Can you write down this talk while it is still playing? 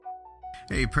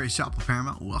Hey, Praise Chapel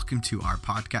Paramount, welcome to our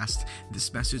podcast.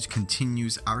 This message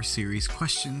continues our series,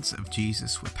 Questions of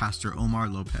Jesus with Pastor Omar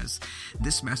Lopez.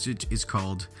 This message is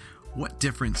called, What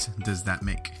Difference Does That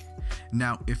Make?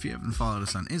 Now, if you haven't followed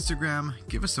us on Instagram,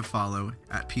 give us a follow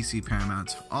at PC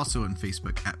Paramount, also on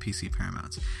Facebook at PC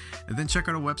Paramount. And then check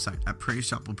out our website at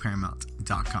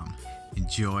praisechapelparamount.com.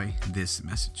 Enjoy this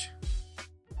message.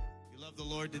 You love the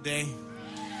Lord today?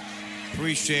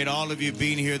 Appreciate all of you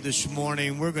being here this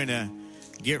morning. We're going to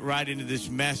get right into this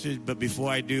message, but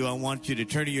before I do, I want you to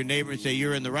turn to your neighbor and say,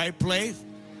 you're in the right place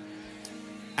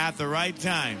at the right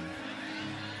time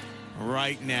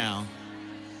right now.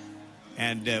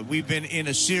 And we've been in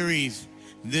a series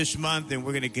this month, and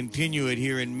we're going to continue it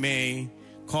here in May,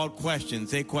 called Questions.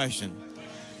 Say question.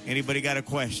 Anybody got a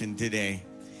question today?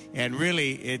 And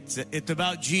really, it's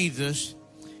about Jesus,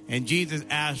 and Jesus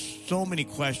asked so many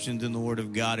questions in the Word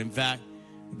of God. In fact,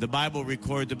 the Bible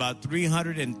records about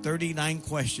 339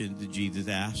 questions that Jesus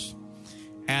asked.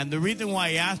 And the reason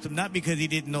why he asked them, not because he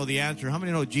didn't know the answer. How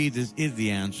many know Jesus is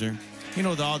the answer? He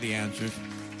knows all the answers.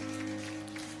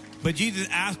 But Jesus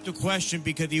asked the question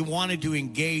because he wanted to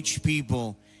engage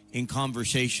people in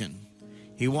conversation.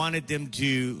 He wanted them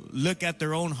to look at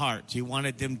their own hearts. He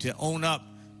wanted them to own up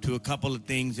to a couple of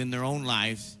things in their own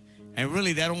lives. And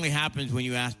really, that only happens when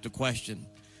you ask the question.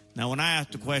 Now, when I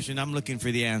ask the question, I'm looking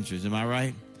for the answers. Am I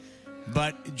right?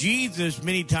 But Jesus,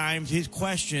 many times, his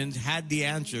questions had the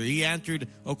answer. He answered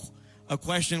a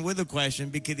question with a question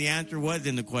because the answer was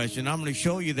in the question. I'm going to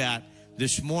show you that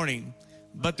this morning.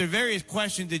 But the various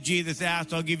questions that Jesus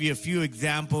asked, I'll give you a few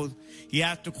examples. He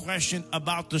asked a question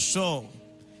about the soul.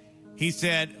 He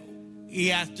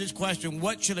asked this question,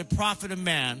 what shall it profit a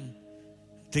man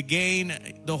to gain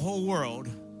the whole world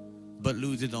but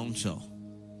lose his own soul?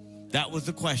 That was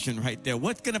the question right there.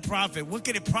 What's going to profit? What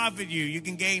can it profit you? You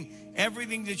can gain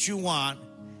everything that you want,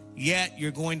 yet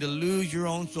you're going to lose your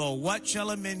own soul. What shall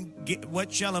a man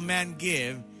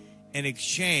give in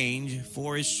exchange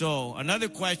for his soul? Another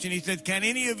question, he says, can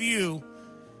any of you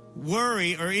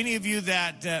worry, or any of you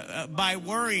that by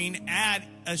worrying add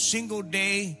a single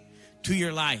day to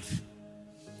your life?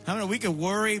 I don't know, we could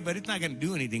worry, but it's not going to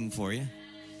do anything for you.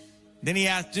 Then he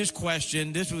asked this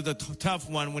question. This was a tough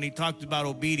one when he talked about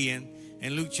obedience.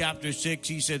 In Luke chapter 6,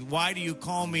 he said, why do you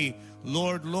call me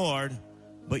Lord, Lord,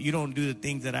 but you don't do the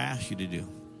things that I ask you to do?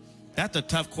 That's a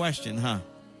tough question, huh?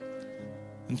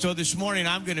 And so this morning,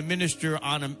 I'm going to minister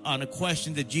on a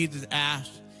question that Jesus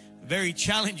asked. A very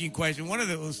challenging question. One of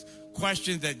those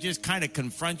questions that just kind of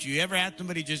confronts you. You ever had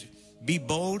somebody just be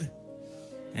bold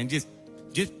and just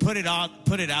put it out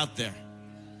there?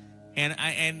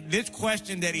 And this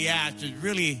question that he asked is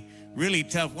really, really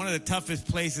tough. One of the toughest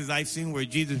places I've seen where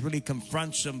Jesus really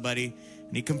confronts somebody.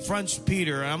 And he confronts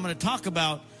Peter. And I'm going to talk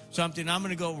about something. I'm going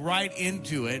to go right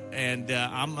into it. And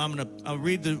I'll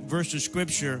read the verse of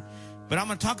Scripture. But I'm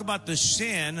going to talk about the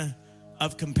sin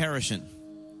of comparison.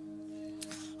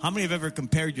 How many have ever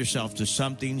compared yourself to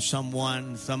something,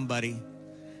 someone, somebody?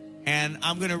 And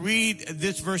I'm going to read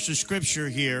this verse of Scripture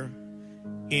here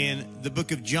in the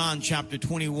book of John, chapter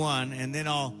 21, and then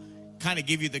I'll kind of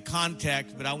give you the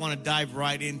context, but I want to dive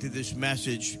right into this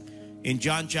message in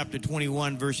John chapter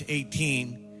 21, verse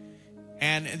 18.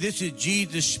 And this is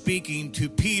Jesus speaking to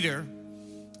Peter,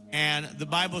 and the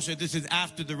Bible said this is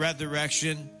after the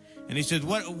resurrection. And he says,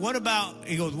 what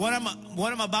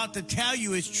I'm about to tell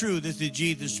you is true. This is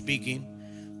Jesus speaking.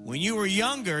 When you were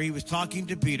younger, he was talking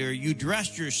to Peter, you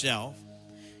dressed yourself,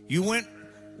 you went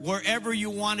wherever you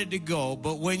wanted to go,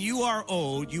 but when you are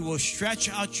old, you will stretch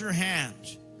out your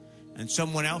hands and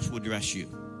someone else will dress you.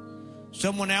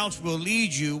 Someone else will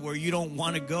lead you where you don't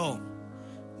want to go.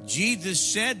 Jesus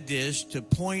said this to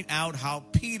point out how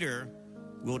Peter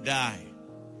will die.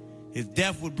 His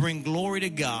death would bring glory to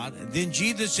God. And then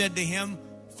Jesus said to him,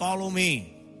 follow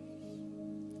me.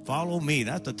 Follow me.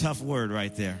 That's a tough word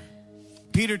right there.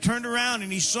 Peter turned around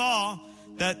and he saw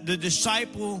that the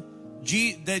disciple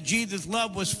that Jesus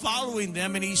loved was following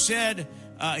them, and he said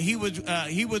he was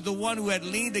the one who had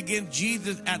leaned against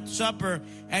Jesus at supper,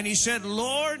 and he said,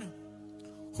 Lord,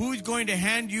 who's going to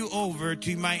hand you over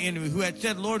to my enemy? Who had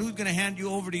said, Lord, who's going to hand you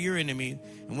over to your enemy?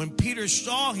 And when Peter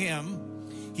saw him,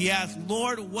 he asked,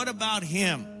 Lord, what about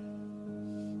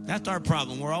him? That's our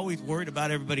problem. We're always worried about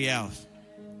everybody else.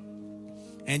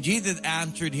 And Jesus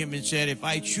answered him and said, if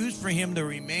I choose for him to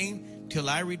remain till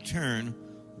I return,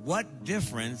 what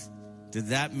difference does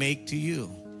that make to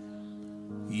you?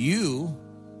 You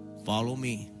follow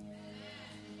me.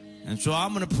 And so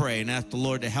I'm going to pray and ask the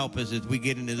Lord to help us as we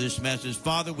get into this message.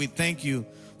 Father, we thank you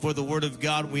for the word of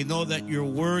God. We know that your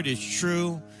word is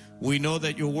true. We know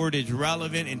that your word is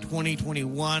relevant in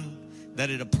 2021. that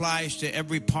it applies to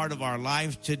every part of our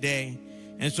lives today.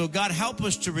 And so, God, help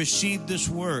us to receive this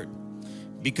word,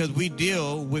 because we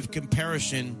deal with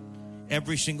comparison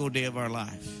every single day of our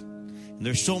life. And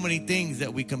there's so many things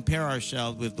that we compare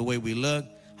ourselves with: the way we look,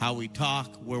 how we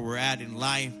talk, where we're at in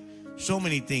life. So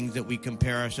many things that we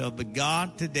compare ourselves. But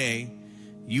God, today,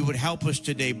 you would help us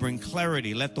today, bring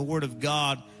clarity. Let the word of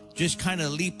God just kind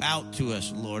of leap out to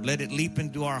us, Lord. Let it leap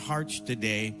into our hearts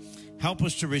today. Help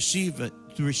us to receive it,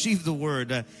 to receive the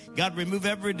word. God, remove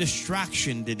every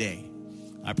distraction today.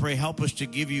 I pray, help us to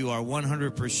give you our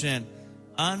 100%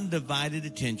 undivided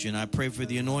attention. I pray for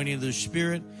the anointing of the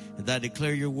Spirit, that I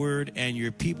declare your word and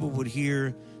your people would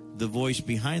hear the voice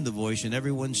behind the voice. And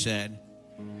everyone said,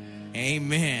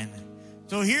 amen.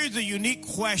 So here's a unique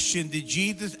question that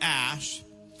Jesus asked,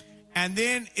 and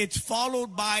then it's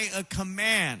followed by a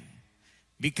command,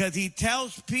 because he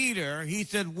tells Peter, he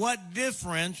said, what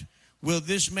difference will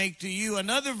this make to you?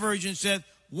 Another version says,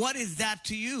 what is that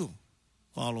to you?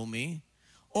 Follow me.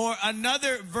 Or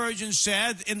another version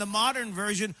says, in the modern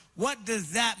version, what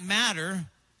does that matter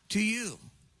to you?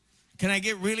 Can I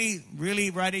get really,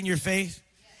 really right in your face?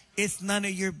 It's none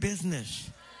of your business.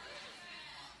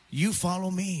 You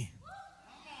follow me.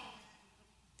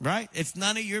 Right? It's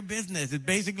none of your business. It's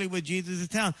basically what Jesus is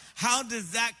telling. How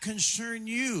does that concern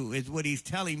you, is what he's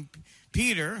telling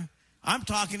Peter. I'm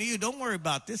talking to you. Don't worry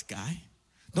about this guy.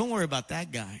 Don't worry about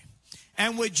that guy.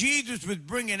 And what Jesus was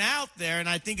bringing out there, and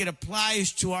I think it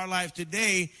applies to our life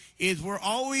today, is we're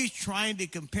always trying to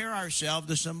compare ourselves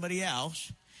to somebody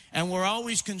else. And we're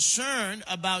always concerned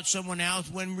about someone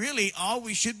else, when really all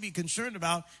we should be concerned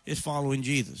about is following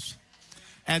Jesus.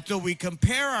 And so we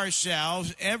compare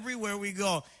ourselves everywhere we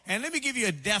go. And let me give you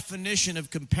a definition of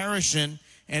comparison,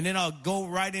 and then I'll go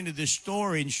right into the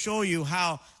story and show you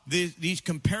how these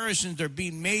comparisons are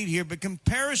being made here. But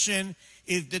comparison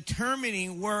is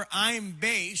determining where I'm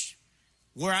based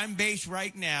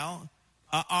right now,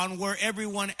 on where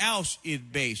everyone else is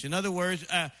based. In other words,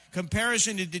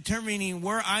 comparison is determining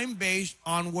where I'm based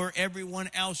on where everyone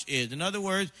else is. In other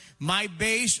words, my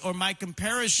base or my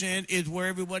comparison is where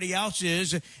everybody else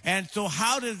is. And so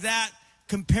how does that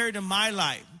compare to my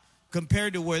life?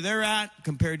 Compared to where they're at,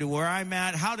 compared to where I'm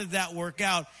at, how does that work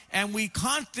out? And we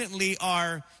constantly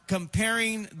are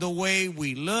comparing the way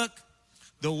we look,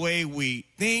 the way we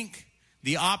think,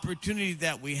 the opportunity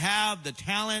that we have, the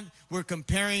talent. We're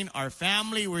comparing our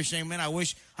family. We're saying, man, I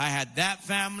wish I had that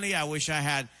family. I wish I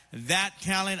had that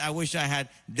talent. I wish I had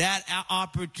that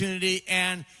opportunity.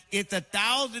 And it's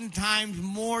 1,000 times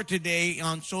more today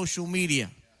on social media.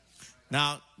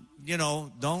 Now, you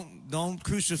know, don't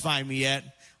crucify me yet.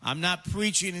 I'm not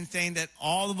preaching and saying that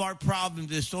all of our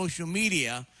problems is social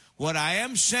media. What I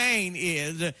am saying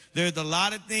is there's a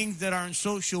lot of things that are on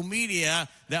social media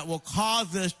that will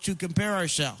cause us to compare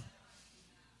ourselves.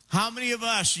 How many of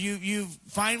us, you've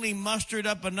finally mustered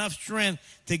up enough strength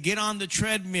to get on the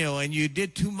treadmill, and you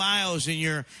did 2 miles, and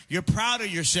you're proud of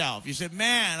yourself? You said,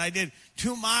 man, I did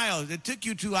 2 miles. It took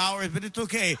you 2 hours, but it's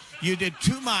okay. You did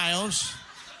 2 miles,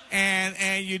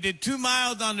 and you did 2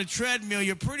 miles on the treadmill.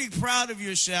 You're pretty proud of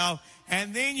yourself.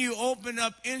 And then you open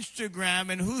up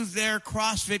Instagram, and who's there?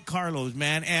 CrossFit Carlos,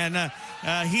 man. And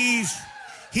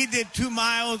he did 2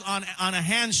 miles on a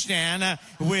handstand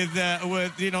with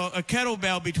you know, a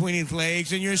kettlebell between his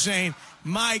legs. And you're saying,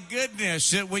 my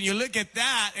goodness, when you look at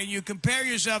that and you compare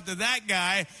yourself to that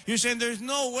guy, you're saying, there's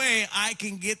no way I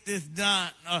can get this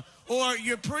done. Or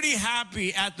you're pretty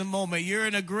happy at the moment. You're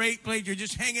in a great place. You're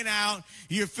just hanging out.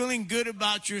 You're feeling good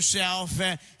about yourself.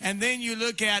 And then you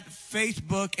look at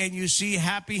Facebook and you see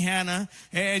Happy Hannah,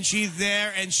 and she's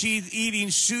there, and she's eating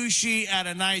sushi at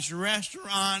a nice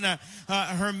restaurant.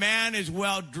 Her man is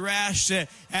well dressed,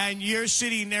 and you're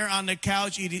sitting there on the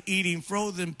couch eating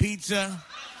frozen pizza.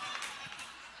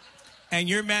 And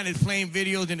your man is playing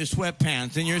videos in his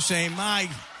sweatpants. And you're saying,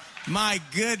 my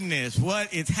goodness,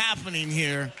 what is happening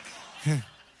here?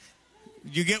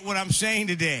 You get what I'm saying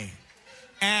today?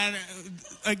 And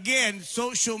again,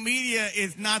 social media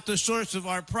is not the source of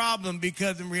our problem,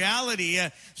 because in reality,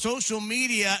 social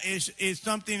media is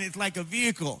something, it's like a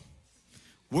vehicle.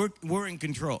 We're in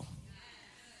control.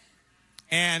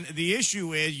 And the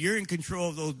issue is, you're in control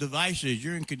of those devices.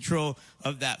 You're in control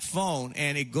of that phone,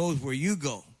 and it goes where you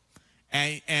go.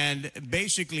 And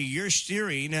basically, you're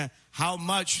steering how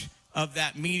much of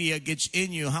that media gets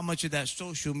in you, how much of that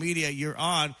social media you're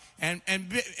on. And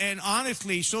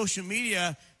honestly, social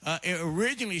media it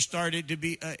originally started to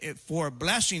be for a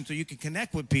blessing, so you can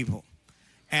connect with people.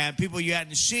 and people you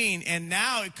hadn't seen. And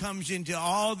now it comes into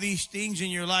all these things in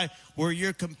your life where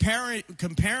you're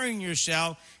comparing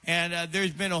yourself. And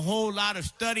there's been a whole lot of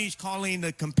studies calling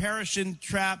the comparison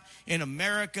trap in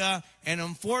America. And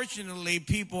unfortunately,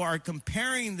 people are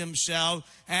comparing themselves,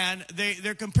 and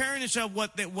they're comparing themselves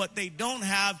what they don't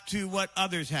have to what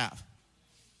others have.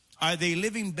 Are they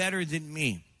living better than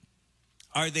me?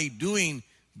 Are they doing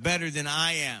better than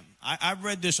I am? I've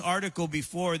read this article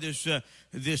before, this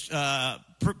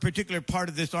particular part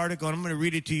of this article, and I'm going to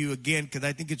read it to you again because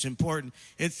I think it's important.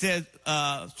 It says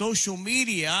social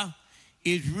media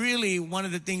is really one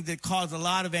of the things that cause a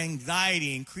lot of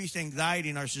anxiety, increased anxiety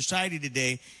in our society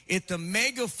today. It's a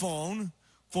megaphone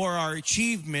for our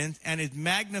achievements, and it's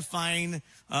magnifying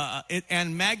a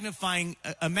magnifying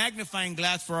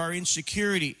glass for our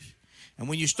insecurities. And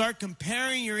when you start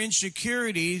comparing your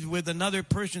insecurities with another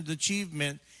person's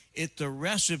achievement, it's a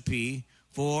recipe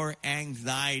for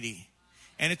anxiety.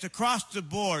 And it's across the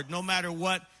board, no matter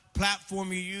what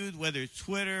platform you use, whether it's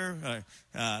Twitter,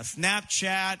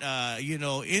 Snapchat,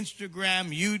 Instagram,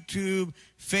 YouTube,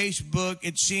 Facebook.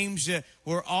 It seems that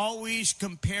we're always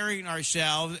comparing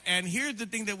ourselves. And here's the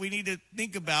thing that we need to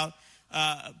think about.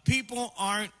 People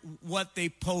aren't what they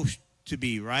post to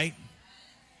be, right?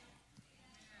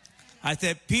 I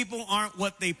said people aren't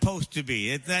what they post to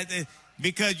be. It's that,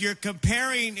 because you're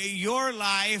comparing your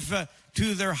life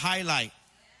to their highlight.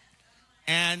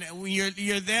 And when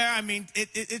you're there, I mean,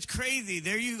 it's crazy.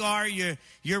 There you are,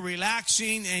 you're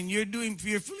relaxing, and you're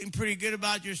feeling pretty good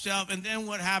about yourself. And then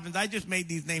what happens? I just made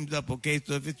these names up, okay?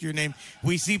 So if it's your name,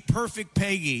 we see Perfect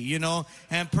Peggy,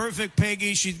 and Perfect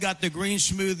Peggy, she's got the green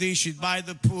smoothie, she's by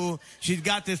the pool, she's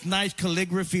got this nice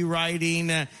calligraphy writing,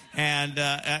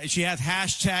 and she has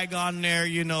hashtag on there,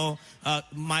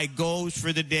 my goals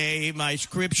for the day, my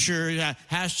scripture,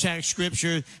 hashtag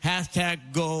scripture, hashtag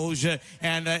goals,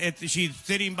 and she's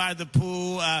sitting by the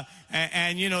pool,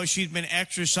 and she's been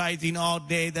exercising all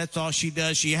day. That's all she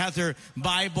does. She has her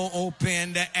Bible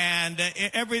opened, and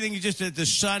everything is just that the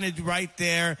sun is right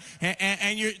there,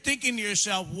 and you're thinking to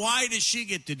yourself, why does she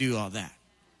get to do all that?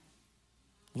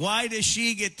 Why does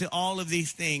she get to all of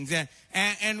these things?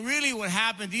 And really what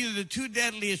happens, these are the two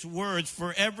deadliest words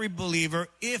for every believer: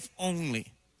 if only.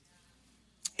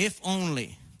 If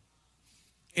only.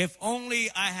 If only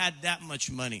I had that much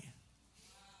money.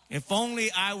 If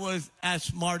only I was as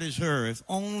smart as her. If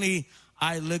only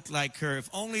I looked like her. If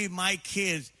only my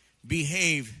kids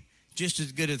behaved just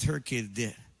as good as her kids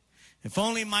did. If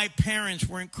only my parents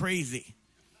weren't crazy.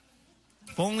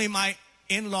 If only my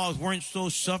in-laws weren't so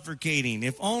suffocating.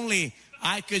 If only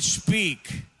I could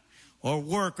speak or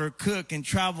work or cook and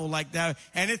travel like that.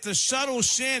 And it's a subtle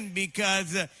sin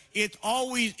because it's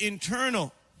always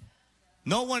internal.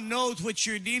 No one knows what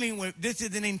you're dealing with. This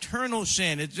is an internal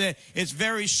sin. It's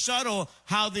very subtle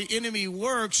how the enemy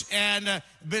works. And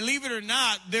believe it or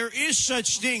not, there is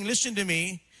such thing. Listen to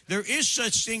me. There is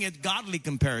such thing as godly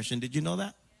comparison. Did you know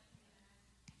that?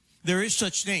 There is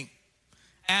such thing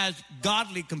as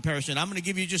godly comparison. I'm going to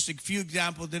give you just a few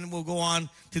examples, then we'll go on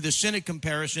to the sin of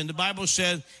comparison. The Bible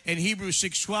says in Hebrews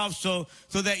 6:12,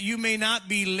 so that you may not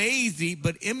be lazy,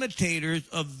 but imitators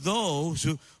of those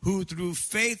who through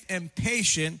faith and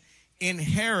patience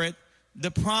inherit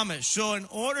the promise. So in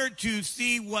order to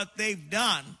see what they've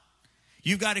done,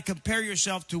 you've got to compare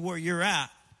yourself to where you're at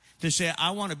to say, I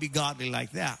want to be godly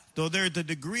like that. So there's a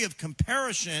degree of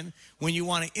comparison when you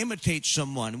want to imitate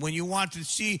someone, when you want to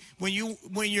see, when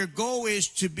your goal is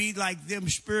to be like them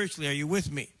spiritually. Are you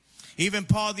with me? Even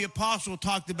Paul the Apostle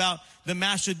talked about the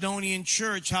Macedonian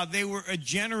church, how they were a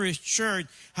generous church,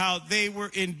 how they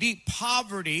were in deep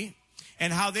poverty,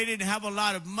 and how they didn't have a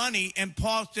lot of money. And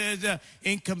Paul says,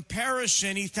 in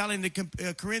comparison, he's telling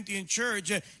the Corinthian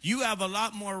church, you have a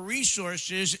lot more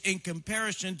resources in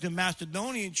comparison to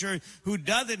Macedonian church who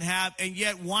doesn't have, and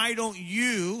yet why don't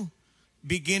you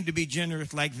begin to be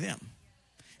generous like them?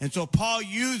 And so Paul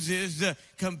uses the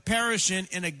comparison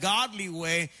in a godly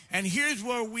way. And here's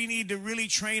where we need to really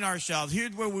train ourselves.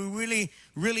 Here's where we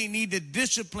really need to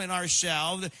discipline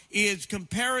ourselves, is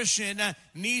comparison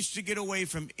needs to get away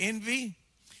from envy,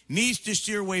 needs to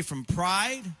steer away from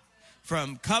pride,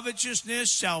 from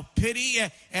covetousness, self-pity,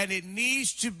 and it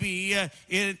needs to be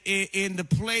in the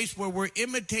place where we're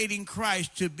imitating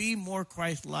Christ to be more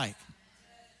Christ-like.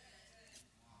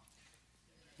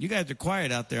 You guys are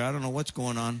quiet out there. I don't know what's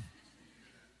going on.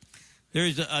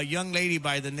 There's a young lady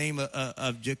by the name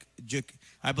of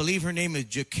I believe her name is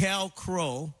Jaquel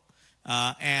Crow,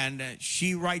 and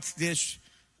she writes this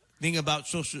thing about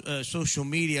social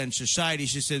media and society.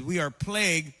 She says, we are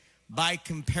plagued by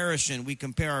comparison. We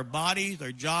compare our bodies,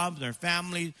 our jobs, our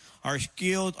families, our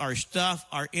skills, our stuff,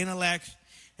 our intellects.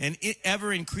 an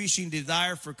ever-increasing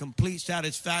desire for complete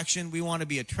satisfaction. We want to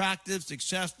be attractive,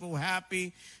 successful,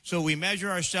 happy. So we measure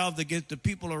ourselves against the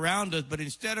people around us. But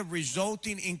instead of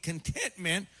resulting in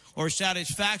contentment or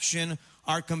satisfaction,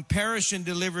 our comparison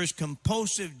delivers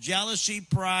compulsive jealousy,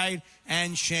 pride,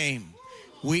 and shame.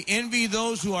 We envy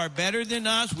those who are better than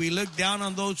us. We look down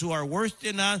on those who are worse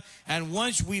than us. And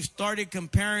once we've started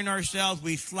comparing ourselves,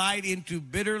 we slide into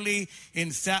bitterly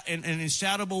an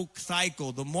insatiable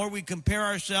cycle. The more we compare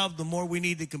ourselves, the more we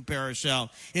need to compare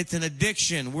ourselves. It's an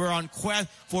addiction. We're on quest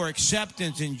for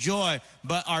acceptance and joy,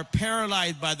 but are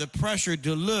paralyzed by the pressure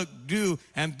to look, do,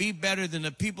 and be better than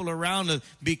the people around us.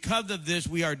 Because of this,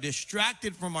 we are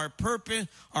distracted from our purpose,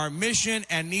 our mission,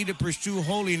 and need to pursue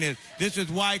holiness. This is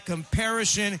why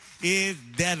comparison is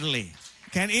deadly.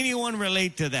 Can anyone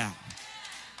relate to that?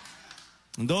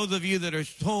 And those of you that are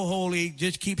so holy,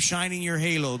 just keep shining your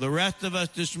halo. The rest of us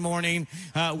this morning,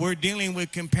 we're dealing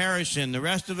with comparison. The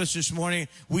rest of us this morning,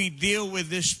 we deal with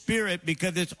this spirit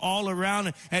because it's all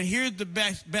around. And here's the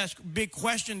best big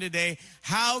question today.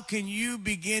 How can you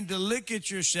begin to look at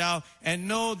yourself and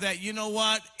know that, you know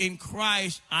what? In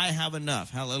Christ, I have enough.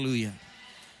 Hallelujah.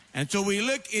 And so we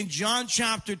look in John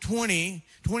chapter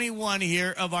 21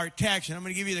 here of our text. And I'm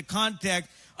going to give you the context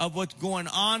of what's going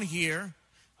on here.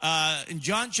 In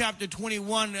John chapter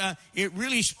 21, it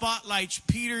really spotlights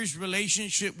Peter's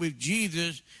relationship with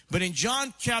Jesus. But in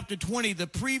John chapter 20, the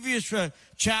previous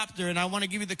chapter, and I want to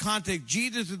give you the context,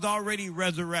 Jesus is already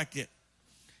resurrected.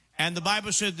 And the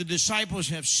Bible says the disciples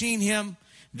have seen him.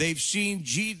 They've seen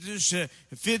Jesus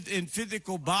in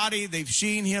physical body. They've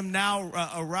seen him now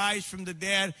arise from the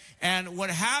dead. And what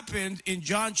happened in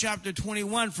John chapter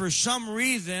 21, for some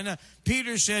reason,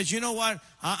 Peter says, you know what,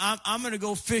 I'm going to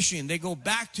go fishing. They go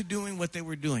back to doing what they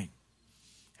were doing.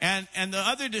 And the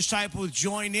other disciples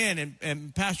join in,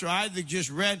 and Pastor Isaac just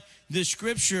read the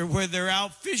scripture where they're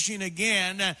out fishing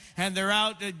again, and they're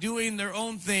out doing their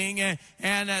own thing,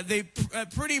 and they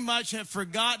pretty much have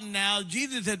forgotten now.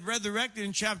 Jesus had resurrected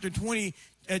in chapter 20.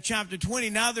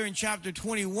 Now they're in chapter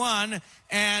 21,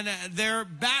 and they're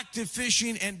back to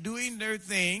fishing and doing their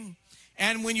thing.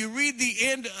 And when you read the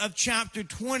end of chapter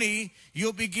 20,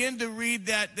 you'll begin to read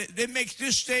that it makes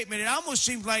this statement. It almost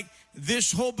seems like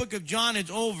this whole book of John is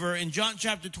over. In John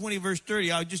chapter 20, verse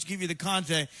 30, I'll just give you the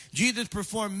context. Jesus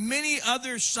performed many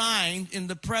other signs in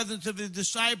the presence of his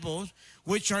disciples,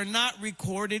 which are not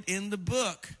recorded in the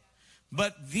book.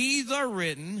 But these are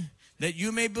written that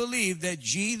you may believe that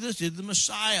Jesus is the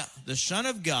Messiah, the Son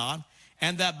of God,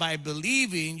 and that by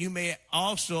believing you may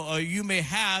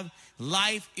have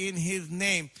life in his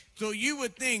name. So you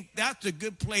would think that's a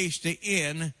good place to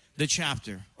end the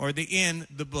chapter or to end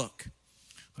the book.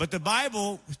 But the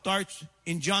Bible starts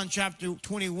in John chapter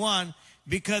 21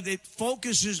 because it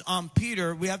focuses on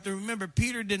Peter. We have to remember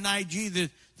Peter denied Jesus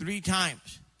 3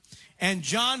 times. And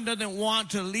John doesn't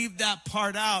want to leave that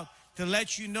part out to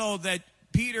let you know that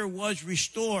Peter was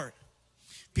restored.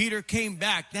 Peter came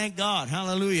back, thank God,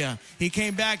 hallelujah. He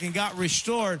came back and got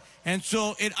restored. And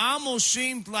so it almost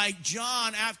seemed like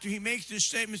John, after he makes this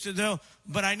statement, says, oh,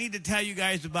 but I need to tell you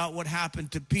guys about what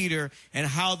happened to Peter and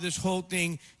how this whole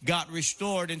thing got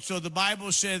restored. And so the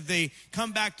Bible says they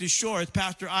come back to shore, as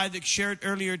Pastor Isaac shared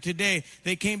earlier today.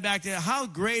 They came back to, how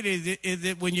great is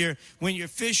it when you're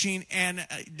fishing and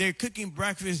they're cooking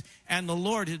breakfast and the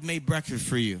Lord has made breakfast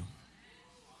for you.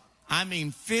 I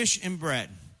mean, fish and bread.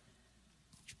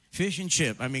 Fish and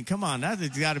chip. I mean, come on. That's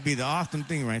got to be the awesome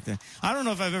thing right there. I don't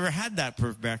know if I've ever had that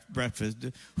for breakfast.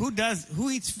 Who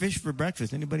eats fish for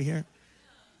breakfast? Anybody here?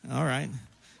 All right.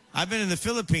 I've been in the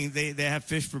Philippines. They have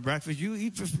fish for breakfast. You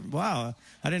eat fish? Wow.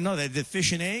 I didn't know that. The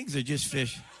fish and eggs or just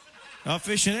fish? Oh,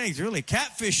 fish and eggs. Really?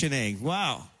 Catfish and eggs.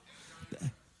 Wow.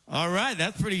 All right.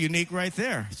 That's pretty unique right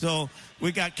there. So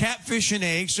we got catfish and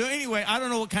eggs. So anyway, I don't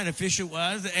know what kind of fish it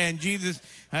was. And Jesus,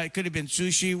 it could have been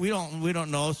sushi. We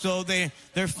don't know. So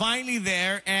they're finally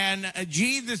there. And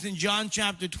Jesus in John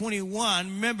chapter 21,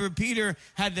 remember Peter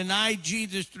had denied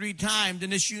Jesus 3 times.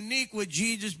 And it's unique what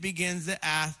Jesus begins to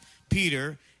ask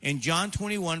Peter in John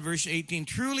 21 verse 18.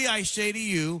 Truly I say to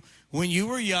you, when you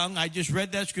were young, I just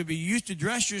read that scripture, you used to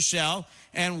dress yourself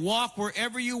and walk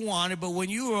wherever you wanted, but when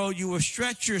you were old, you will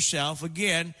stretch yourself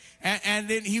again, and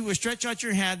then he will stretch out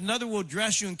your hand. Another will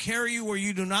dress you and carry you where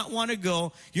you do not want to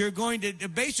go. You're going to,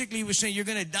 basically he was saying, you're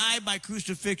going to die by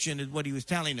crucifixion is what he was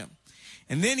telling them.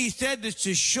 And then he said this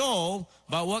to show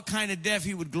by what kind of death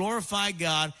he would glorify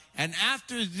God. And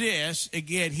after this,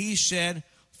 again, he said,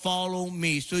 follow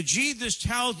me. So Jesus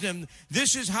tells them,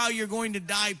 this is how you're going to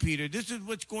die, Peter. This is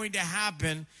what's going to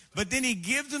happen. But then he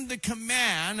gives them the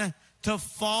command to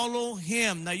follow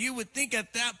him. Now, you would think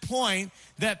at that point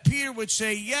that Peter would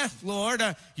say, yes, Lord,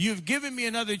 you've given me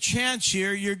another chance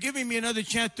here. You're giving me another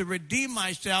chance to redeem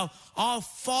myself. I'll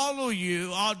follow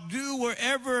you. I'll do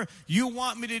wherever you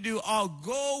want me to do. I'll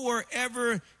go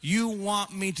wherever you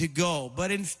want me to go. But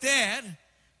instead,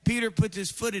 Peter puts his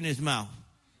foot in his mouth.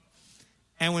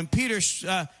 And when Peter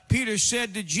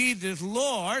said to Jesus,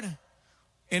 Lord,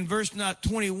 in verse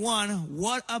 21,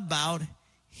 what about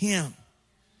him?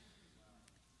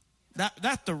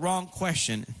 That's the wrong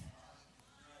question.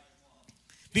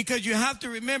 Because you have to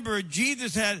remember,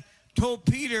 Jesus had told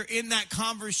Peter in that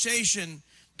conversation,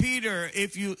 Peter,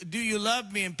 do you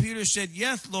love me? And Peter said,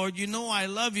 yes, Lord, you know I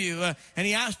love you. And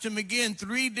he asked him again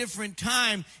 3 different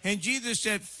times. And Jesus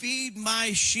said, feed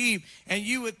my sheep. And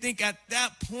you would think at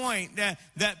that point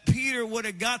that Peter would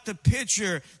have got the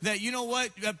picture that, you know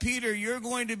what, Peter, you're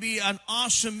going to be an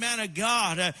awesome man of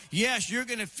God. Yes, you're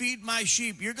going to feed my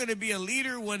sheep. You're going to be a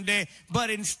leader one day. But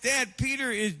instead,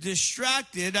 Peter is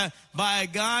distracted by a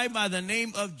guy by the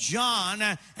name of John.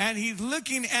 And he's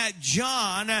looking at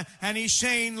John and he's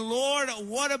saying, Lord,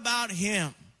 what about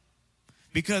him?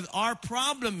 Because our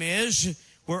problem is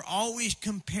we're always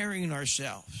comparing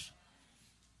ourselves.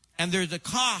 And there's a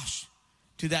cost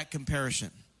to that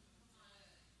comparison.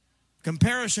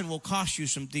 Comparison will cost you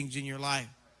some things in your life.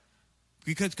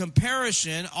 Because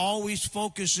comparison always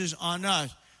focuses on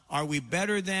us. Are we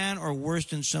better than or worse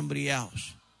than somebody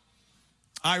else?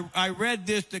 I read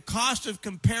this. The cost of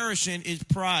comparison is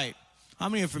pride. How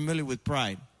many are familiar with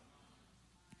pride?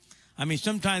 I mean,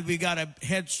 sometimes we got a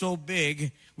head so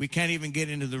big, we can't even get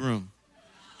into the room.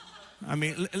 I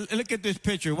mean, look at this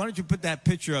picture. Why don't you put that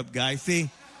picture up, guys? See?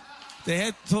 The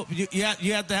head, so you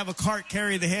have to have a cart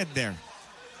carry the head there.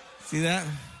 See that?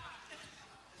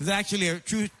 It's actually a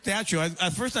true statue.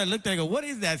 At first I looked at it and go, what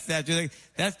is that statue? Like,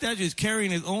 that statue is carrying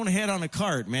his own head on a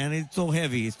cart, man. It's so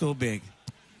heavy. It's so big.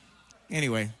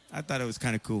 Anyway, I thought it was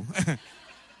kind of cool.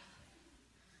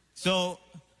 So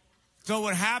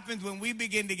what happens when we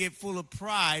begin to get full of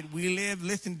pride, we live,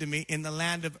 listen to me, in the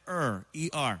land of Ur,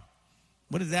 E-R.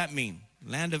 What does that mean?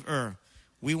 Land of Ur.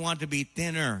 We want to be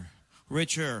thinner,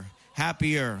 richer,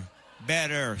 happier,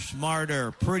 better,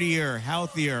 smarter, prettier,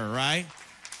 healthier, right?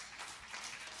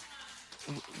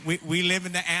 We live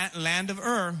in the land of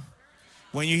Ur.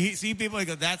 When you see people, you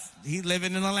go, he's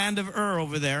living in the land of Ur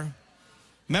over there.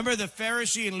 Remember the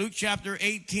Pharisee in Luke chapter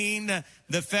 18? The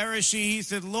Pharisee, he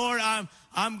said, Lord,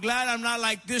 I'm glad I'm not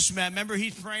like this man. Remember,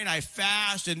 he's praying, I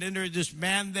fast, and then there's this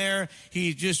man there.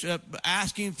 He's just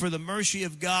asking for the mercy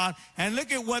of God. And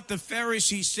look at what the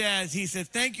Pharisee says. He said,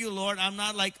 thank you, Lord, I'm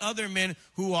not like other men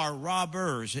who are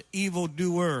robbers,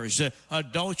 evildoers,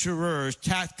 adulterers,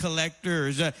 tax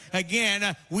collectors.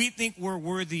 Again, we think we're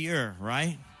worthier,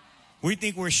 right? We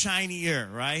think we're shinier,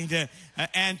 right?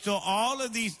 And so all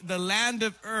of these, the land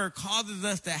of Ur causes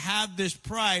us to have this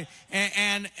pride.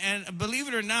 And believe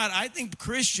it or not, I think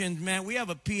Christians, man, we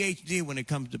have a PhD when it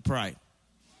comes to pride.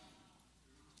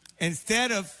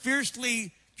 Instead of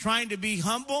fiercely trying to be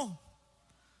humble,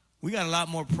 we got a lot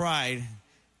more pride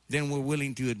than we're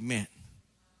willing to admit.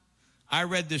 I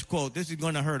read this quote. This is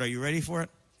going to hurt. Are you ready for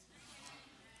it?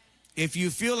 If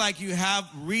you feel like you have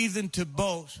reason to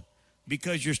boast,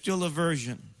 because you're still a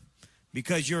virgin,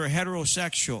 because you're a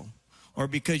heterosexual, or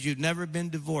because you've never been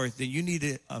divorced, then you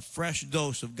need a fresh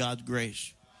dose of God's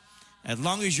grace. As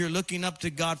long as you're looking up to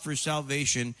God for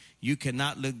salvation, you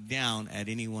cannot look down at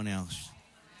anyone else.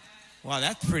 Wow,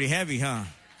 that's pretty heavy, huh?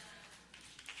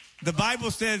 The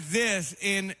Bible says this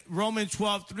in Romans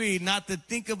 12:3, not to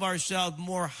think of ourselves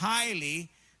more highly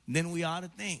than we ought to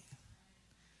think.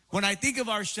 When I think of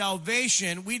our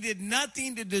salvation, we did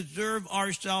nothing to deserve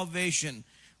our salvation.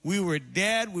 We were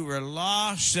dead. We were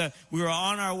lost. We were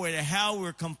on our way to hell. We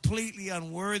were completely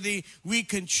unworthy. We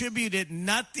contributed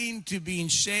nothing to being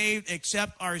saved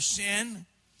except our sin.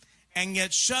 And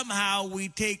yet somehow we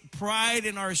take pride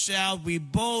in ourselves. We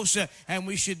boast, and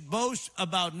we should boast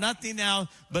about nothing else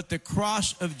but the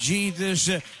cross of Jesus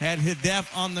and his death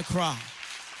on the cross.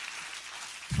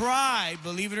 Pride,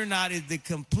 believe it or not, is the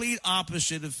complete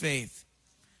opposite of faith.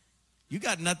 You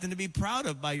got nothing to be proud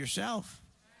of by yourself.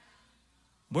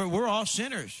 We're all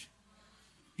sinners.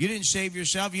 You didn't save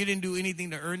yourself. You didn't do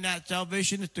anything to earn that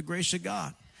salvation. It's the grace of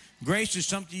God. Grace is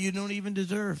something you don't even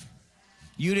deserve.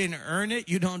 You didn't earn it.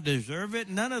 You don't deserve it.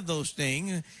 None of those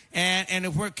things. And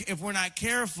if we're not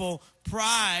careful,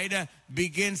 pride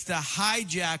begins to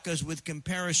hijack us with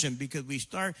comparison, because we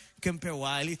start comparing, well,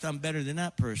 at least I'm better than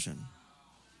that person.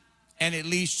 And it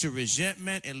leads to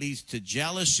resentment. It leads to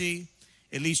jealousy.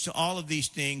 It leads to all of these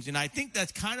things. And I think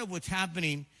that's kind of what's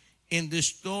happening in this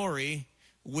story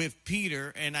with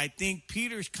Peter, and I think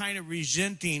Peter's kind of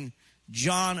resenting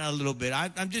John a little bit.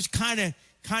 I'm just kind of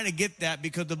get that,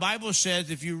 because the Bible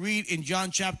says, if you read in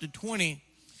John chapter 20,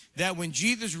 that when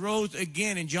Jesus rose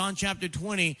again in John chapter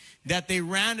 20, that they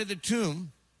ran to the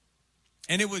tomb,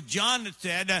 and it was John that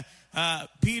said,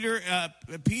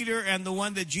 Peter and the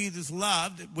one that Jesus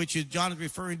loved, which is John is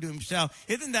referring to himself.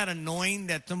 Isn't that annoying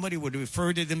that somebody would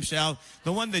refer to themselves,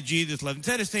 the one that Jesus loved?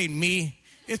 Instead of saying me,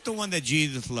 it's the one that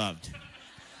Jesus loved.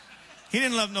 He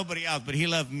didn't love nobody else, but he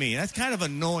loved me. That's kind of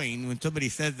annoying when somebody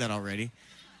says that already.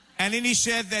 And then he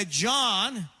said that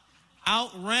John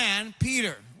outran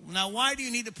Peter. Now, why do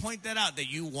you need to point that out, that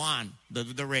you won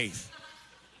the race?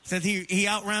 It says he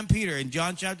outran Peter in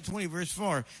John chapter 20, verse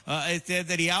 4. It said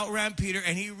that he outran Peter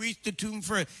and he reached the tomb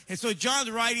first. And so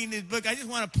John's writing his book. I just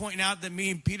want to point out that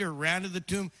me and Peter ran to the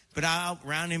tomb, but I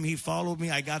outran him. He followed me.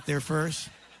 I got there first.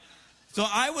 So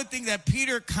I would think that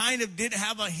Peter kind of did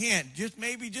have a hint,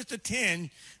 maybe just a tinge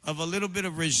of a little bit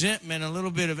of resentment, a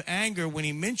little bit of anger when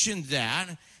he mentioned that.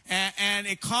 And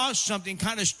it caused something,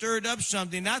 kind of stirred up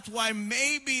something. That's why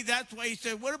he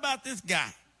said, what about this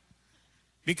guy?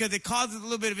 Because it causes a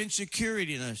little bit of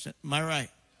insecurity in us. Am I right?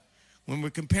 When we're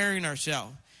comparing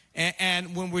ourselves.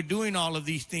 And when we're doing all of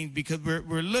these things, because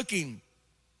we're looking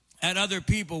at other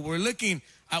people. We're looking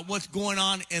at what's going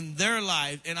on in their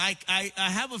lives. And I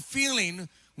have a feeling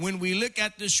when we look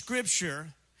at the scripture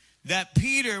that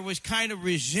Peter was kind of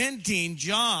resenting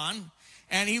John.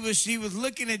 And he was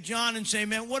looking at John and saying,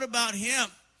 man, what about him?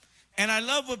 And I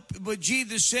love what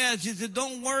Jesus says. He said,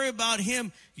 don't worry about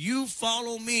him. You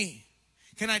follow me.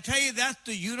 Can I tell you that's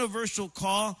the universal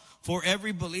call for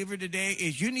every believer today,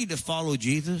 is you need to follow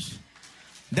Jesus.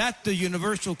 That's the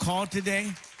universal call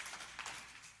today.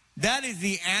 That is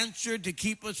the answer to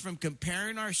keep us from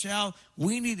comparing ourselves.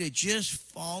 We need to just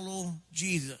follow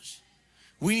Jesus.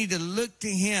 We need to look to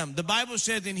him. The Bible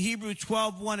says in Hebrews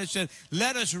 12:1, it says,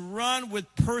 let us run with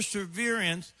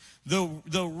perseverance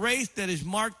the race that is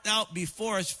marked out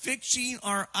before us, fixing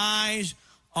our eyes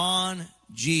on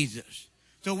Jesus.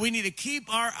 So we need to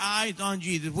keep our eyes on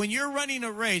Jesus. When you're running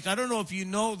a race, I don't know if you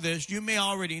know this, you may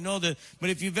already know this,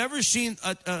 but if you've ever seen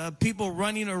people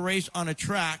running a race on a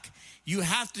track, you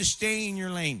have to stay in your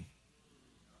lane.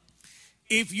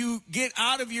 If you get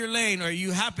out of your lane or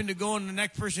you happen to go in the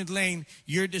next person's lane,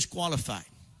 you're disqualified.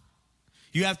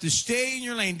 You have to stay in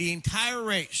your lane the entire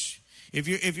race.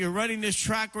 If you're running this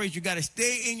track race, you got to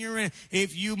stay in your lane.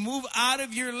 If you move out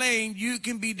of your lane, you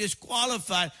can be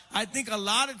disqualified. I think a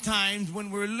lot of times when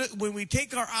we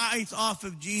take our eyes off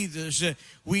of Jesus,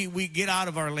 we get out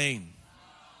of our lane.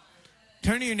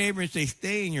 Turn to your neighbor and say,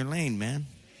 stay in your lane, man.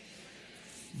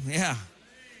 Yeah.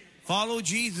 Follow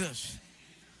Jesus.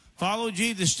 Follow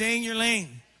Jesus. Stay in your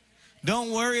lane.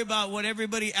 Don't worry about what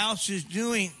everybody else is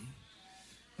doing.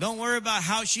 Don't worry about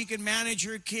how she can manage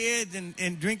her kids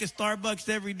and drink at Starbucks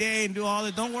every day and do all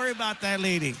that. Don't worry about that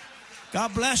lady.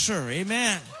 God bless her.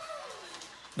 Amen.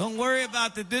 Don't worry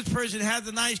about that this person has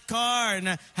a nice car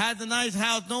and has a nice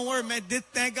house. Don't worry, man.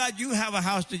 Thank God you have a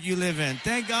house that you live in.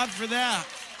 Thank God for that.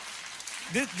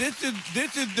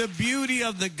 This is the beauty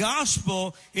of the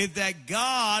gospel, is that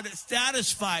God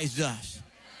satisfies us.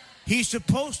 He's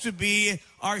supposed to be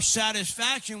our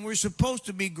satisfaction. We're supposed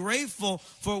to be grateful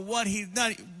for what he's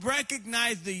done.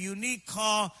 Recognize the unique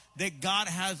call that God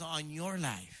has on your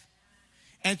life.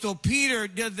 And so Peter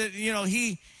does it,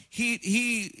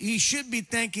 he should be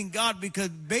thanking God, because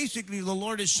basically the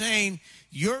Lord is saying,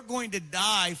 you're going to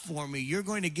die for me. You're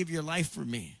going to give your life for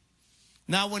me.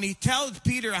 Now, when he tells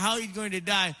Peter how he's going to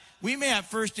die, we may at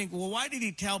first think, well, why did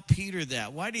he tell Peter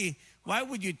that? Why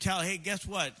would you tell, hey, guess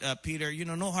what, Peter,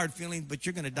 no hard feelings, but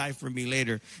you're going to die for me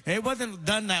later. It wasn't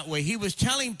done that way. He was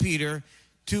telling Peter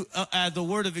to as a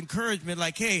word of encouragement,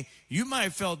 like, hey, you might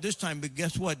have felt this time, but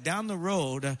guess what? Down the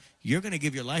road, you're going to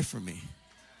give your life for me.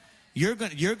 You're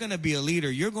going to be a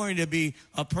leader. You're going to be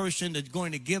a person that's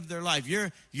going to give their life.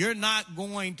 You're not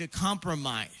going to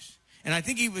compromise. And I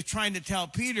think he was trying to tell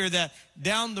Peter that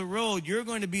down the road, you're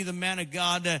going to be the man of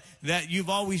God that you've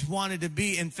always wanted to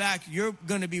be. In fact, you're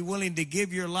going to be willing to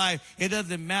give your life. It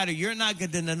doesn't matter. You're not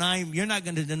going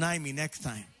to deny me next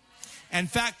time. In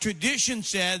fact, tradition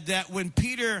said that when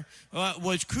Peter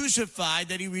was crucified,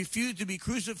 that he refused to be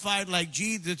crucified like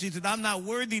Jesus. He said, I'm not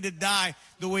worthy to die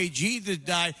the way Jesus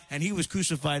died. And he was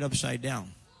crucified upside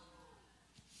down.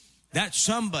 That's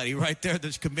somebody right there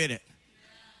that's committed.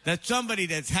 That's somebody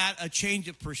that's had a change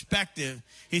of perspective.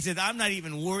 He said, I'm not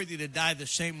even worthy to die the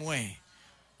same way.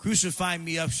 crucify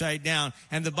me upside down.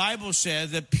 And the Bible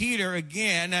says that Peter,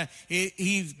 again,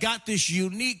 he's got this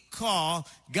unique call.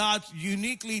 God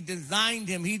uniquely designed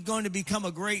him. He's going to become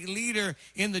a great leader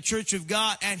in the church of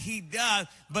God, and he does.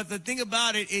 But the thing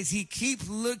about it is he keeps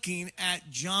looking at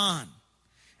John.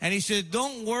 And he said,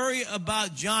 don't worry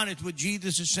about John. It's what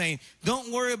Jesus is saying.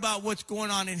 Don't worry about what's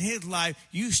going on in his life.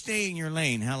 You stay in your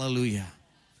lane. Hallelujah.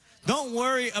 Don't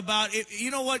worry about it.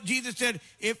 You know what Jesus said?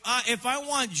 If I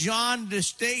want John to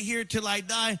stay here till I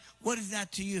die, what is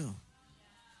that to you?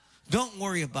 Don't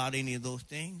worry about any of those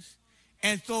things.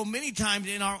 And so many times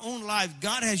in our own lives,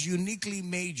 God has uniquely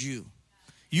made you.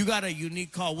 You got a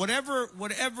unique call.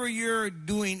 Whatever you're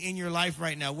doing in your life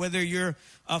right now, whether you're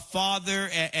a father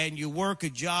and you work a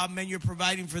job, man, you're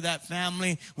providing for that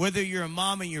family, whether you're a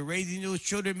mom and you're raising those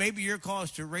children, maybe your call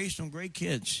is to raise some great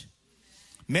kids.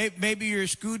 Maybe you're a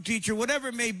school teacher, whatever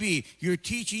it may be. You're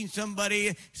teaching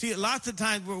somebody. See, lots of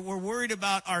times we're worried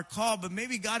about our call, but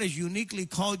maybe God has uniquely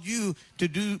called you to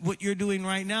do what you're doing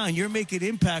right now, and you're making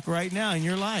impact right now in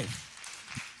your life.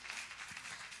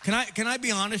 Can I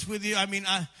be honest with you? I mean,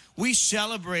 we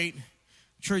celebrate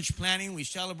church planting. We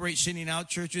celebrate sending out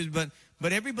churches, but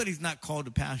everybody's not called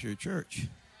to pastor a church.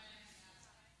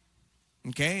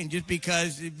 Okay? And just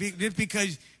because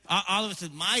all of us says,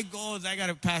 my goal is I got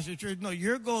to pastor a church. No,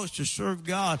 your goal is to serve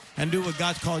God and do what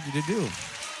God's called you to do.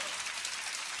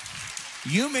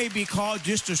 You may be called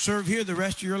just to serve here the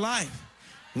rest of your life.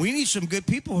 We need some good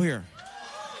people here.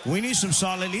 We need some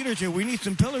solid leaders here. We need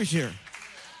some pillars here.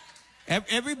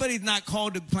 Everybody's not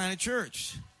called to plant a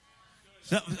church.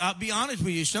 So, I'll be honest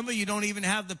with you. Some of you don't even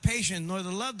have the patience nor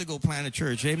the love to go plant a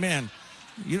church. Amen.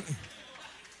 You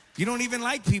don't even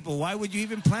like people. Why would you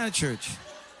even plant a church?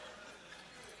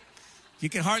 You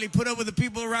can hardly put up with the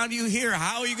people around you here.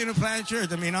 How are you going to plant a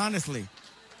church? I mean, honestly.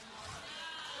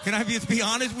 Can I just be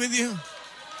honest with you?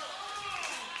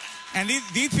 And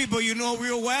these people you know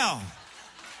real well.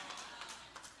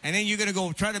 And then you're going to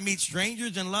go try to meet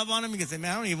strangers and love on them. You can say,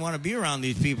 man, I don't even want to be around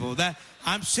these people.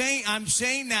 I'm saying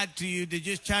that to you to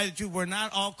just tell you the truth. We're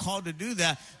not all called to do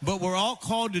that, but we're all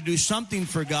called to do something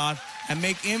for God and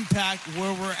make impact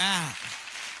where we're at.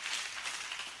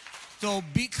 So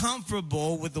be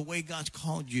comfortable with the way God's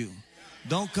called you.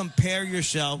 Don't compare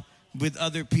yourself with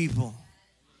other people.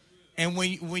 And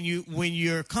when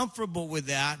you're comfortable with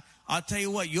that, I'll tell you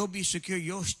what, you'll be secure.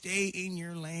 You'll stay in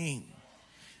your lane.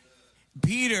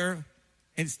 Peter,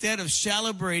 instead of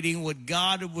celebrating what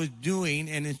God was doing,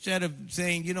 and instead of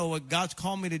saying, you know what, God's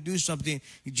called me to do something,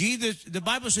 the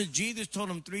Bible says Jesus told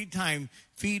him 3 times,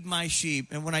 feed my sheep.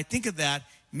 And when I think of that,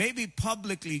 maybe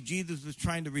publicly Jesus was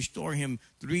trying to restore him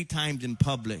 3 times in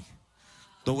public,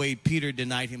 the way Peter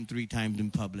denied him 3 times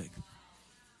in public.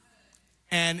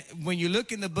 And when you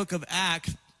look in the book of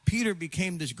Acts, Peter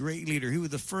became this great leader. He was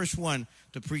the first one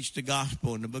to preach the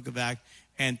gospel in the book of Acts,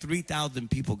 and 3,000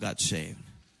 people got saved.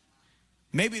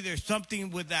 Maybe there's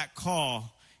something with that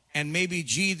call, and maybe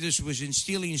Jesus was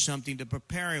instilling something to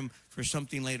prepare him for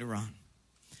something later on.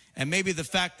 And maybe the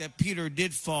fact that Peter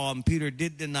did fall and Peter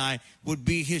did deny would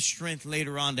be his strength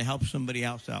later on to help somebody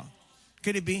else out.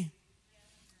 Could it be?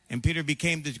 And Peter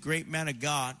became this great man of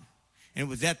God. And it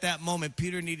was at that moment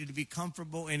Peter needed to be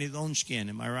comfortable in his own skin.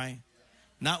 Am I right?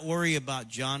 Not worry about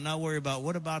John, not worry about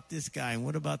what about this guy and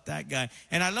what about that guy.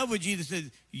 And I love what Jesus says,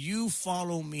 you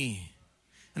follow me.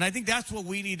 And I think that's what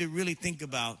we need to really think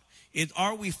about is,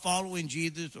 are we following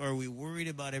Jesus or are we worried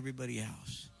about everybody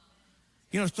else?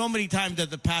 You know, so many times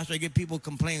as a pastor, I get people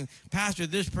complaining, Pastor,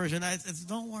 this person, I said,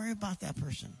 don't worry about that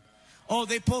person. Oh,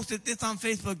 they posted this on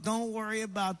Facebook. Don't worry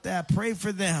about that. Pray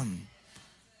for them.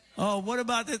 Oh, what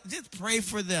about this? Just pray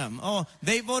for them. Oh,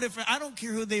 they voted for, I don't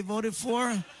care who they voted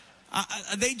for.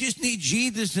 They just need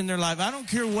Jesus in their life. I don't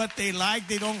care what they like,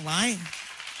 they don't like.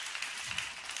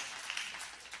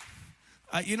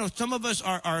 You know, some of us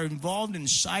are involved in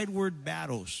sideward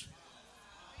battles.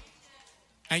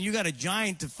 And you got a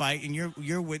giant to fight, and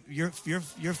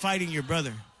you're fighting your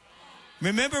brother.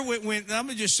 Remember when I'm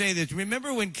gonna just say this.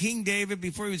 Remember when King David,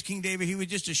 before he was King David, he was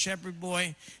just a shepherd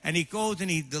boy, and he goes and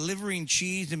he's delivering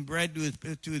cheese and bread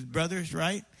to his brothers,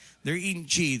 right? They're eating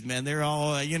cheese, man. They're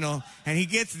all, and he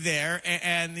gets there,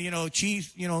 and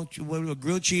cheese,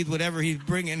 grilled cheese, whatever he's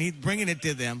bringing it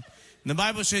to them. And the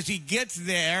Bible says he gets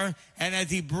there, and as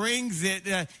he brings it,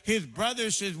 his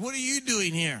brother says, "What are you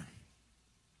doing here?"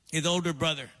 His older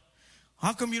brother.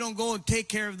 "How come you don't go and take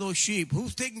care of those sheep?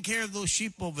 Who's taking care of those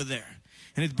sheep over there?"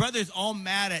 And his brother's all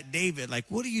mad at David, like,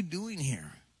 "What are you doing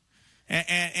here?"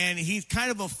 And he's kind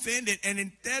of offended. And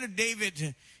instead of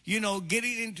David,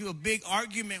 getting into a big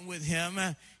argument with him,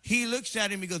 he looks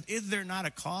at him, he goes, "Is there not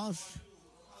a cause?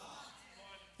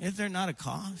 Is there not a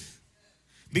cause?"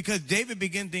 Because David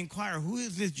began to inquire, who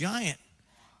is this giant?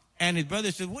 And his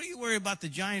brother said, what are you worried about the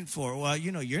giant for? Well,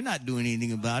 you're not doing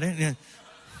anything about it.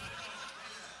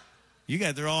 You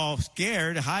guys are all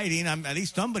scared, hiding. At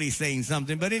least somebody's saying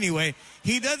something. But anyway,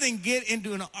 he doesn't get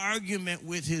into an argument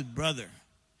with his brother.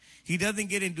 He doesn't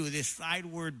get into this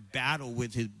sideward battle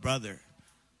with his brother.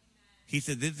 He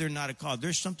said, they're not a cause.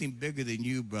 There's something bigger than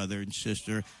you, brother and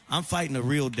sister. I'm fighting a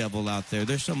real devil out there.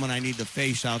 There's someone I need to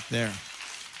face out there.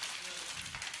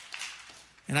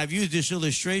 And I've used this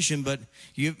illustration, but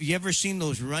you ever seen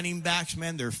those running backs,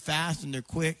 man? They're fast and they're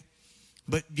quick.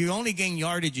 But you only gain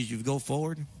yardage as you go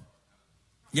forward.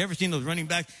 You ever seen those running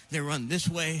backs? They run this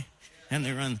way and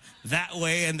they run that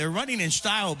way. And they're running in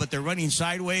style, but they're running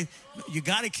sideways. You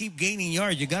got to keep gaining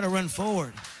yards. You got to run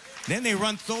forward. Then they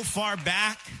run so far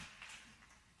back.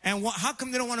 And how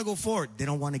come they don't want to go forward? They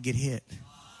don't want to get hit.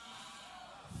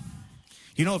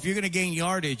 If you're going to gain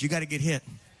yardage, you got to get hit.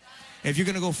 If you're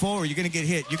going to go forward, you're going to get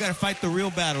hit. You got to fight the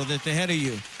real battle that's ahead of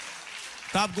you.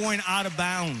 Stop going out of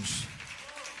bounds.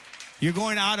 You're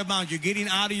going out of bounds. You're getting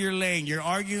out of your lane. You're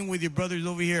arguing with your brothers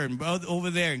over here and over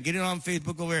there and getting on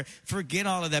Facebook over here. Forget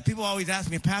all of that. People always ask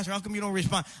me, Pastor, how come you don't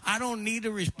respond? I don't need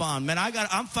to respond, man.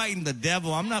 I'm fighting the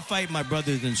devil. I'm not fighting my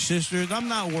brothers and sisters. I'm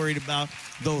not worried about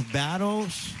those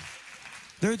battles.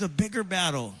 There's a bigger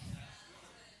battle.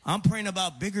 I'm praying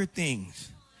about bigger things.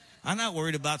 I'm not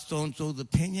worried about so-and-so's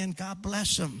opinion. God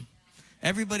bless them.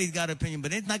 Everybody's got an opinion,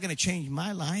 but it's not going to change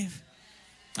my life.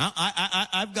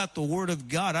 I've got the Word of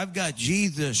God. I've got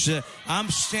Jesus. I'm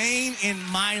staying in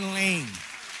my lane.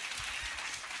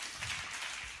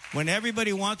 When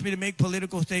everybody wants me to make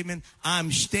political statements,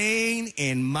 I'm staying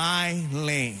in my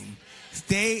lane.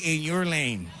 Stay in your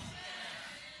lane.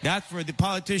 That's for the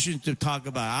politicians to talk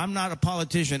about. I'm not a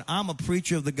politician. I'm a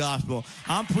preacher of the gospel.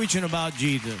 I'm preaching about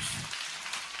Jesus.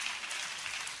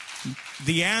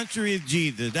 The answer is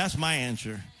Jesus. That's my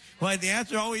answer. Well, the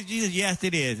answer always Jesus? Yes,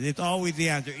 it is. It's always the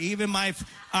answer. Even my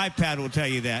iPad will tell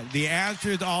you that. The answer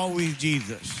is always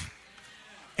Jesus.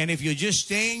 And if you just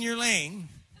stay in your lane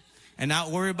and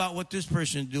not worry about what this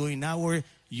person is doing, not worry,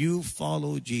 you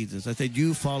follow Jesus. I said,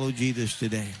 you follow Jesus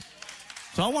today.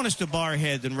 So I want us to bow our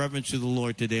heads in reverence to the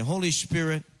Lord today. Holy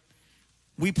Spirit,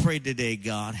 we pray today,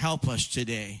 God, help us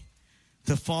today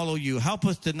to follow you. Help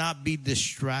us to not be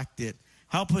distracted.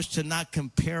 Help us to not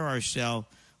compare ourselves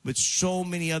with so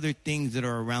many other things that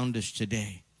are around us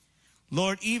today.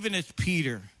 Lord, even as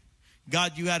Peter,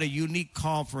 God, you had a unique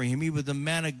call for him. He was a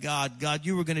man of God. God,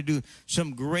 you were going to do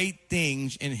some great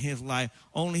things in his life.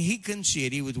 Only he couldn't see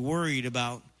it. He was worried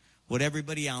about what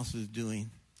everybody else was doing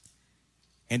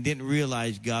and didn't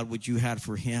realize, God, what you had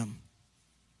for him.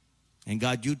 And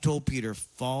God, you told Peter,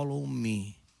 follow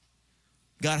me.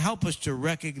 God, help us to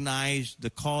recognize the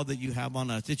call that you have on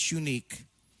us. It's unique.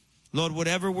 Lord,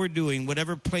 whatever we're doing,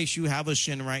 whatever place you have us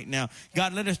in right now,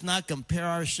 God, let us not compare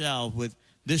ourselves with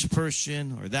this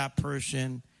person or that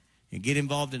person and get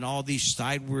involved in all these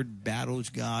sideward battles,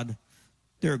 God.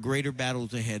 There are greater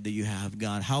battles ahead that you have,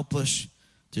 God. Help us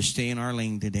to stay in our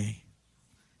lane today.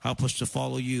 Help us to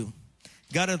follow you.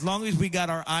 God, as long as we got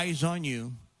our eyes on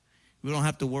you, we don't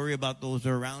have to worry about those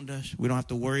around us. We don't have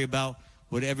to worry about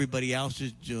what everybody else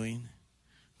is doing.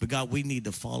 But God, we need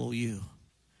to follow you.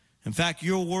 In fact,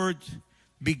 your word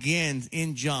begins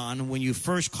in John. When you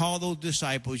first call those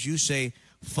disciples, you say,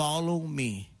 follow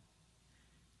me.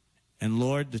 And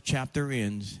Lord, the chapter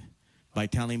ends by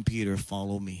telling Peter,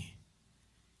 follow me.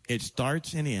 It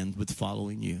starts and ends with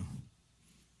following you.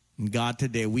 And God,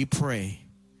 today we pray,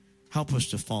 help us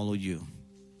to follow you.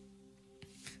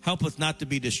 Help us not to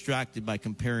be distracted by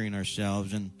comparing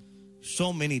ourselves and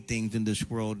so many things in this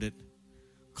world that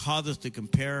cause us to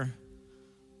compare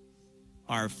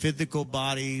our physical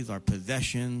bodies, our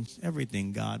possessions,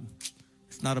 everything, God.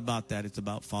 It's not about that. It's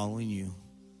about following you.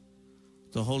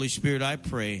 So, Holy Spirit, I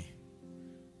pray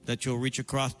that you'll reach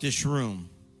across this room.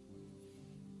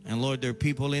 And, Lord, there are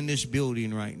people in this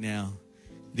building right now.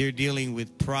 They're dealing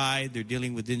with pride. They're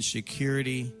dealing with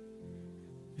insecurity.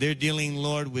 They're dealing,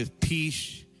 Lord, with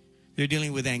peace. They're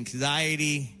dealing with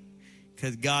anxiety.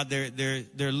 Because, God,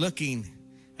 they're looking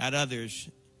at others.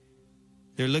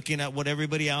 They're looking at what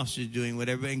everybody else is doing,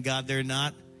 whatever. And, God,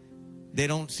 they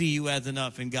don't see you as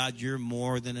enough. And, God, you're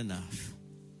more than enough.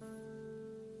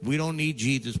 We don't need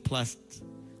Jesus, plus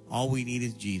all we need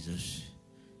is Jesus.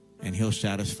 And he'll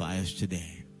satisfy us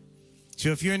today. So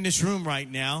if you're in this room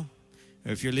right now,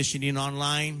 or if you're listening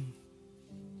online,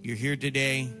 you're here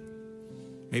today,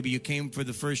 maybe you came for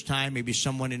the first time, maybe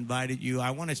someone invited you.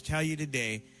 I want to tell you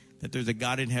today that there's a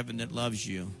God in heaven that loves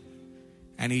you.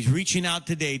 And he's reaching out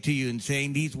today to you and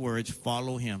saying these words,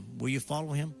 follow him. Will you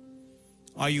follow him?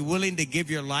 Are you willing to give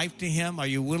your life to him? Are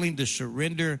you willing to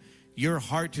surrender your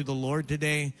heart to the Lord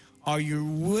today? Are you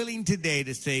willing today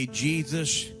to say,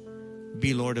 Jesus,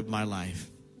 be Lord of my life?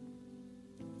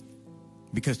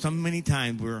 Because so many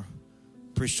times we're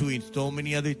pursuing so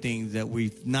many other things that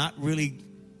we've not really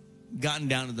gotten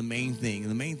down to the main thing. And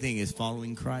the main thing is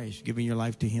following Christ, giving your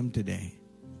life to him today.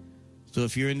 So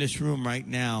if you're in this room right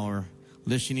now or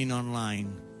listening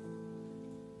online,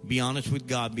 be honest with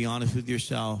God, be honest with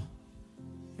yourself,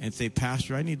 and say,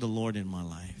 Pastor, I need the Lord in my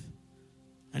life.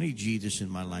 I need Jesus in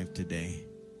my life today.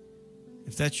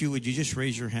 If that's you, would you just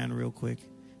raise your hand real quick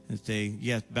and say,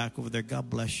 yes, back over there. God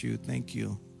bless you. Thank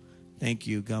you. Thank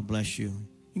you. God bless you.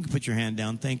 You can put your hand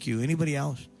down. Thank you. Anybody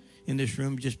else in this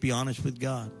room, just be honest with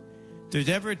God. If there's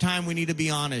ever a time we need to be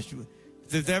honest, if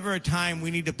there's ever a time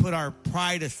we need to put our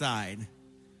pride aside,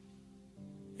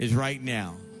 is right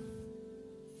now.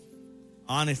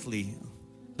 Honestly,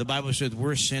 the Bible says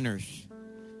we're sinners.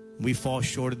 We fall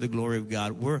short of the glory of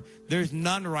God. There's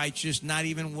none righteous,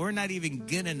 we're not even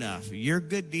good enough. Your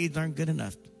good deeds aren't good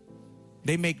enough.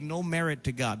 They make no merit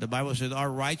to God. The Bible says our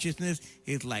righteousness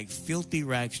is like filthy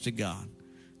rags to God.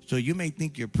 So you may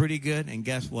think you're pretty good, and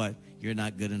guess what? You're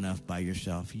not good enough by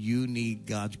yourself. You need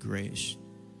God's grace.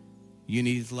 You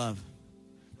need his love.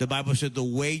 The Bible says the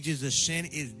wages of sin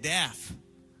is death,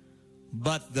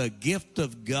 but the gift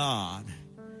of God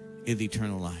is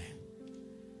eternal life.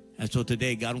 And so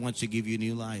today, God wants to give you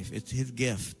new life. It's his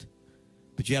gift.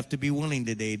 But you have to be willing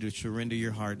today to surrender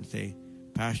your heart and say,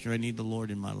 Pastor, I need the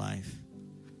Lord in my life.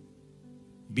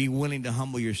 Be willing to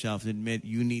humble yourself and admit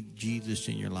you need Jesus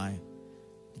in your life.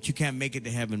 That you can't make it to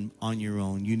heaven on your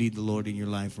own. You need the Lord in your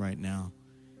life right now.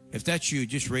 If that's you,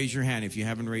 just raise your hand. If you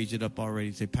haven't raised it up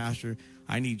already, say, Pastor,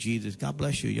 I need Jesus. God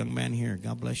bless you, young man here.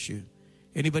 God bless you.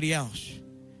 Anybody else?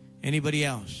 Anybody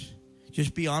else?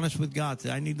 Just be honest with God. Say,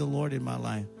 I need the Lord in my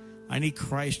life. I need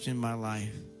Christ in my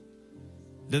life.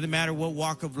 Doesn't matter what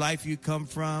walk of life you come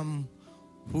from,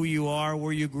 who you are,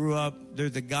 where you grew up.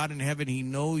 There's a God in heaven. He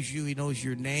knows you. He knows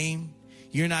your name.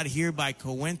 You're not here by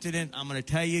coincidence. I'm going to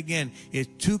tell you again, it's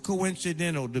too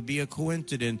coincidental to be a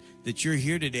coincidence that you're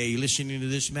here today listening to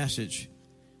this message.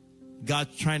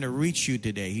 God's trying to reach you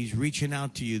today. He's reaching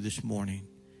out to you this morning.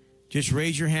 Just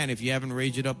raise your hand if you haven't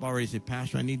raised it up already. Say,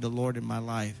 Pastor, I need the Lord in my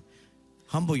life.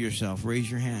 Humble yourself. Raise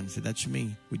your hand. Say, that's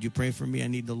me. Would you pray for me? I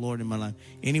need the Lord in my life.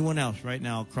 Anyone else right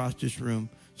now across this room?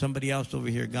 Somebody else over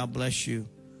here. God bless you.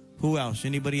 Who else?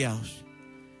 Anybody else?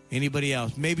 Anybody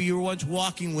else? Maybe you were once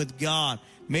walking with God.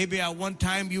 Maybe at one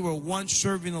time you were once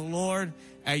serving the Lord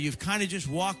and you've kind of just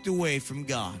walked away from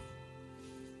God.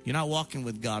 You're not walking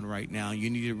with God right now. You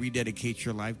need to rededicate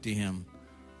your life to him.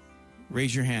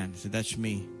 Raise your hand. Say, that's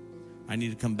me. I need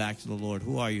to come back to the Lord.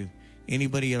 Who are you?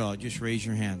 Anybody at all? Just raise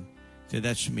your hand. Say,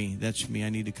 that's me. That's me. I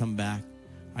need to come back.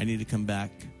 I need to come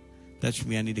back. That's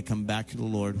me. I need to come back to the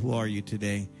Lord. Who are you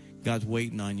today? God's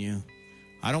waiting on you.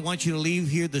 I don't want you to leave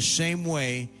here the same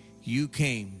way you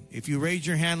came. If you raise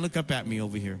your hand, look up at me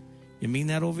over here. You mean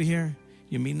that over here?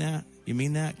 You mean that? You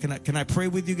mean that? Can I pray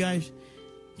with you guys?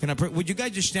 Can I pray? Would you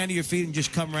guys just stand to your feet and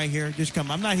just come right here? Just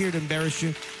come. I'm not here to embarrass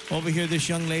you. Over here, this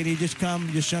young lady. Just come.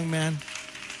 This young man.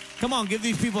 Come on, give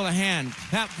these people a hand.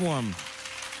 Clap for them.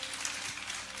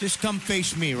 Just come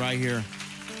face me right here.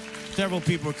 Several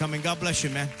people are coming. God bless you,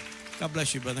 man. God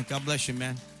bless you, brother. God bless you,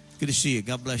 man. Good to see you.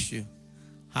 God bless you.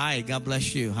 Hi, God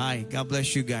bless you. Hi, God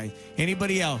bless you guys.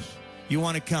 Anybody else you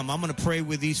want to come? I'm going to pray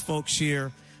with these folks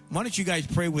here. Why don't you guys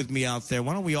pray with me out there?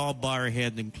 Why don't we all bow our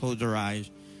heads and close our eyes?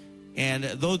 And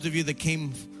those of you that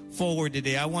came forward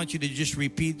today, I want you to just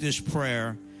repeat this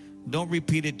prayer. Don't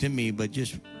repeat it to me, but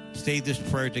just say this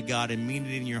prayer to God and mean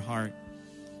it in your heart.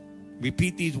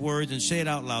 Repeat these words and say it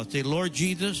out loud. Say, Lord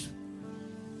Jesus,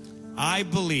 I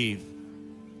believe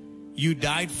you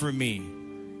died for me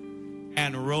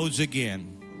and rose again.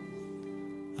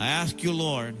 I ask you,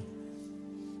 Lord,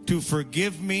 to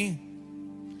forgive me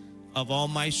of all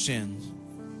my sins.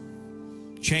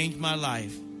 Change my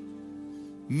life.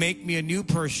 Make me a new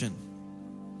person.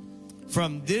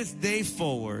 From this day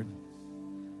forward,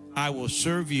 I will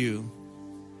serve you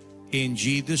in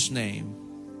Jesus' name.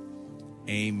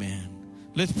 Amen.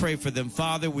 Let's pray for them.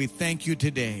 Father, we thank you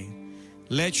today.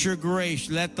 Let your grace,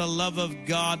 let the love of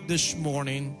God this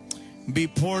morning be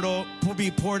poured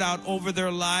out over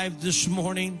their lives this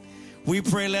morning. We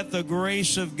pray, let the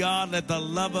grace of God, let the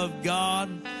love of God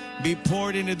be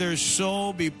poured into their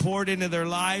soul, be poured into their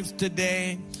lives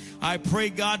today. I pray,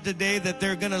 God, today that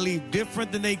they're going to leave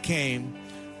different than they came.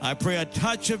 I pray a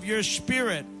touch of your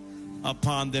Spirit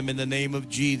upon them in the name of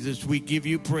Jesus. We give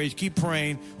you praise. Keep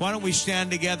praying. Why don't we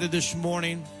stand together this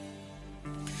morning?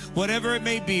 Whatever it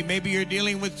may be, maybe you're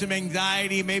dealing with some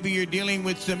anxiety, maybe you're dealing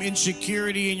with some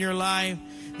insecurity in your life.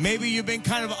 Maybe you've been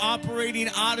kind of operating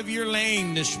out of your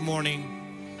lane this morning.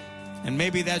 And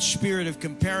maybe that spirit of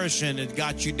comparison has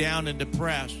got you down and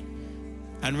depressed.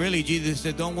 And really, Jesus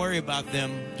said, don't worry about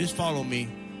them. Just follow me.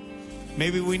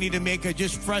 Maybe we need to make a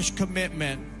just fresh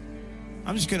commitment.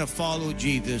 I'm just going to follow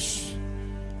Jesus.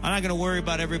 I'm not going to worry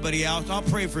about everybody else. I'll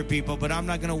pray for people, but I'm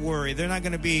not going to worry. They're not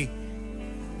going to be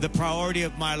the priority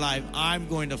of my life. I'm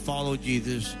going to follow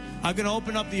Jesus. I'm going to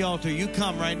open up the altar. You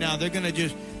come right now. They're going to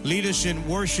just lead us in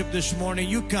worship this morning.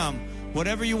 You come.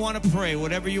 Whatever you want to pray,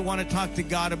 whatever you want to talk to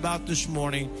God about this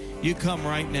morning, you come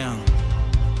right now.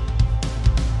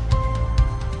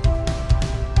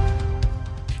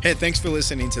 Hey, thanks for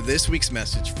listening to this week's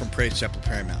message from Praise Chapel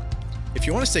Paramount. If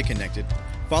you want to stay connected,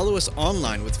 follow us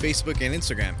online with Facebook and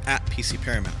Instagram at PC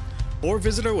Paramount, or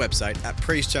visit our website at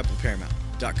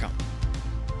praisechapelparamount.com.